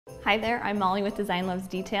Hi there, I'm Molly with Design Loves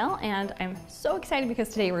Detail, and I'm so excited because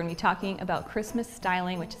today we're going to be talking about Christmas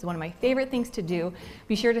styling, which is one of my favorite things to do.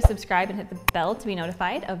 Be sure to subscribe and hit the bell to be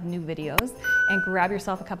notified of new videos, and grab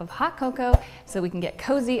yourself a cup of hot cocoa so we can get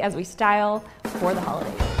cozy as we style for the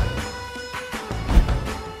holidays.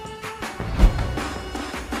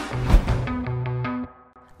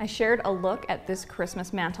 I shared a look at this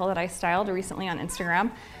Christmas mantle that I styled recently on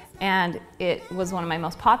Instagram, and it was one of my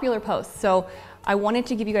most popular posts. So I wanted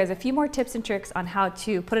to give you guys a few more tips and tricks on how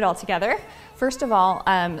to put it all together. First of all,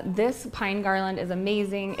 this pine garland is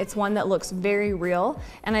amazing. It's one that looks very real,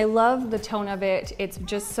 and I love the tone of it. It's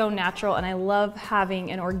just so natural, and I love having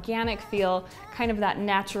an organic feel, kind of that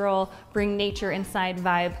natural, bring nature inside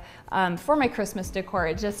vibe for my Christmas decor.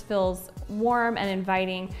 It just feels warm and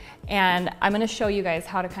inviting, and I'm gonna show you guys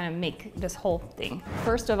how to kind of make this whole thing.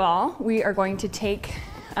 First of all, we are going to take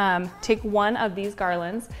one of these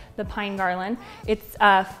garlands, the pine garland. It's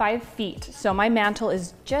 5 feet, so my mantle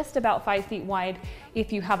is just about 5 feet wide.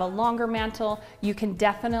 If you have a longer mantle, you can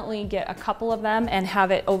definitely get a couple of them and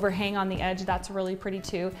have it overhang on the edge. That's really pretty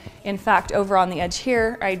too. In fact, over on the edge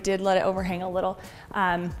here, I did let it overhang a little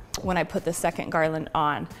when I put the second garland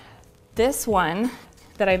on. This one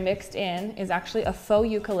that I mixed in is actually a faux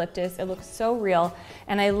eucalyptus. It looks so real,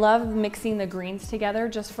 and I love mixing the greens together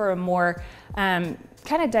just for a more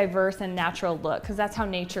kind of diverse and natural look, because that's how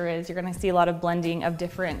nature is. You're gonna see a lot of blending of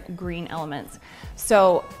different green elements.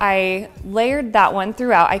 So I layered that one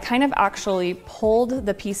throughout. I kind of actually pulled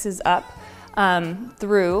the pieces up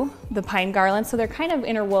through the pine garland, so they're kind of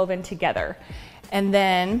interwoven together. And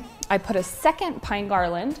then I put a second pine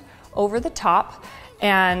garland over the top,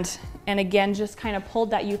 and again, just kind of pulled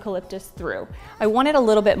that eucalyptus through. I wanted a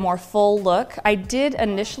little bit more full look. I did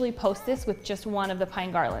initially post this with just one of the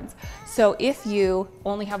pine garlands. So if you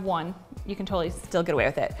only have one, you can totally still get away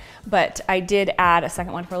with it. But I did add a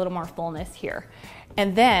second one for a little more fullness here.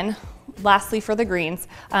 And then lastly, for the greens,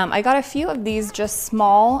 I got a few of these just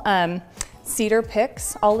small cedar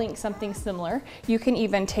picks. I'll link something similar. You can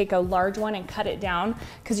even take a large one and cut it down,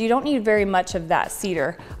 because you don't need very much of that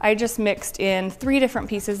cedar. I just mixed in 3 different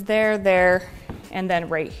pieces there, and then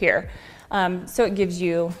right here. So it gives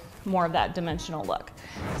you more of that dimensional look.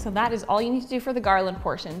 So that is all you need to do for the garland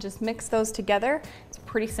portion. Just mix those together. It's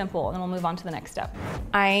pretty simple, and then we'll move on to the next step.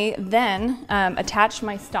 I then attached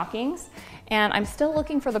my stockings, and I'm still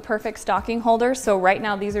looking for the perfect stocking holder. So right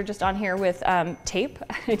now these are just on here with tape.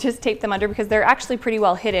 I just taped them under because they're actually pretty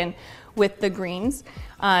well hidden with the greens.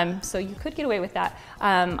 So you could get away with that.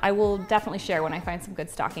 I will definitely share when I find some good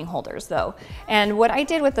stocking holders though. And what I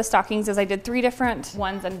did with the stockings is I did 3 different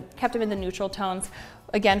ones and kept them in the neutral tones,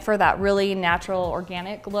 again, for that really natural,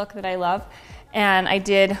 organic look that I love. And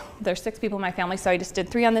there's 6 people in my family, so I just did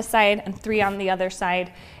 3 on this side and 3 on the other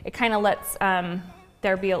side. It kind of lets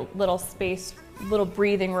there be a little space, little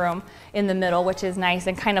breathing room in the middle, which is nice,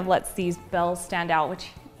 and kind of lets these bells stand out, which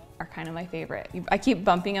are kind of my favorite. I keep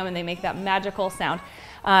bumping them and they make that magical sound.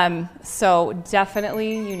 So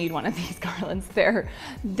definitely you need one of these garlands.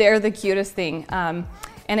 They're the cutest thing.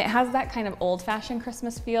 And it has that kind of old-fashioned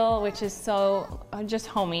Christmas feel, which is so just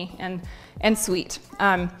homey and sweet.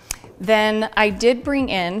 Then I did bring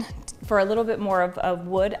in, for a little bit more of a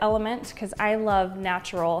wood element, because I love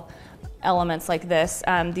natural elements like this,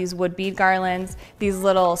 these wood bead garlands, these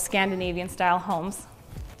little Scandinavian style homes,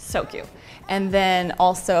 so cute. And then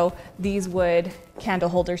also these wood candle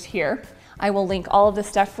holders here. I will link all of this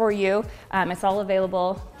stuff for you. It's all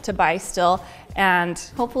available to buy still, and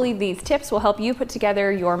hopefully these tips will help you put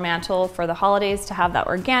together your mantle for the holidays to have that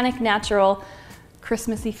organic, natural,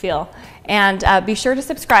 Christmassy feel. And be sure to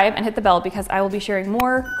subscribe and hit the bell, because I will be sharing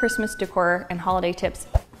more Christmas decor and holiday tips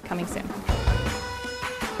coming soon.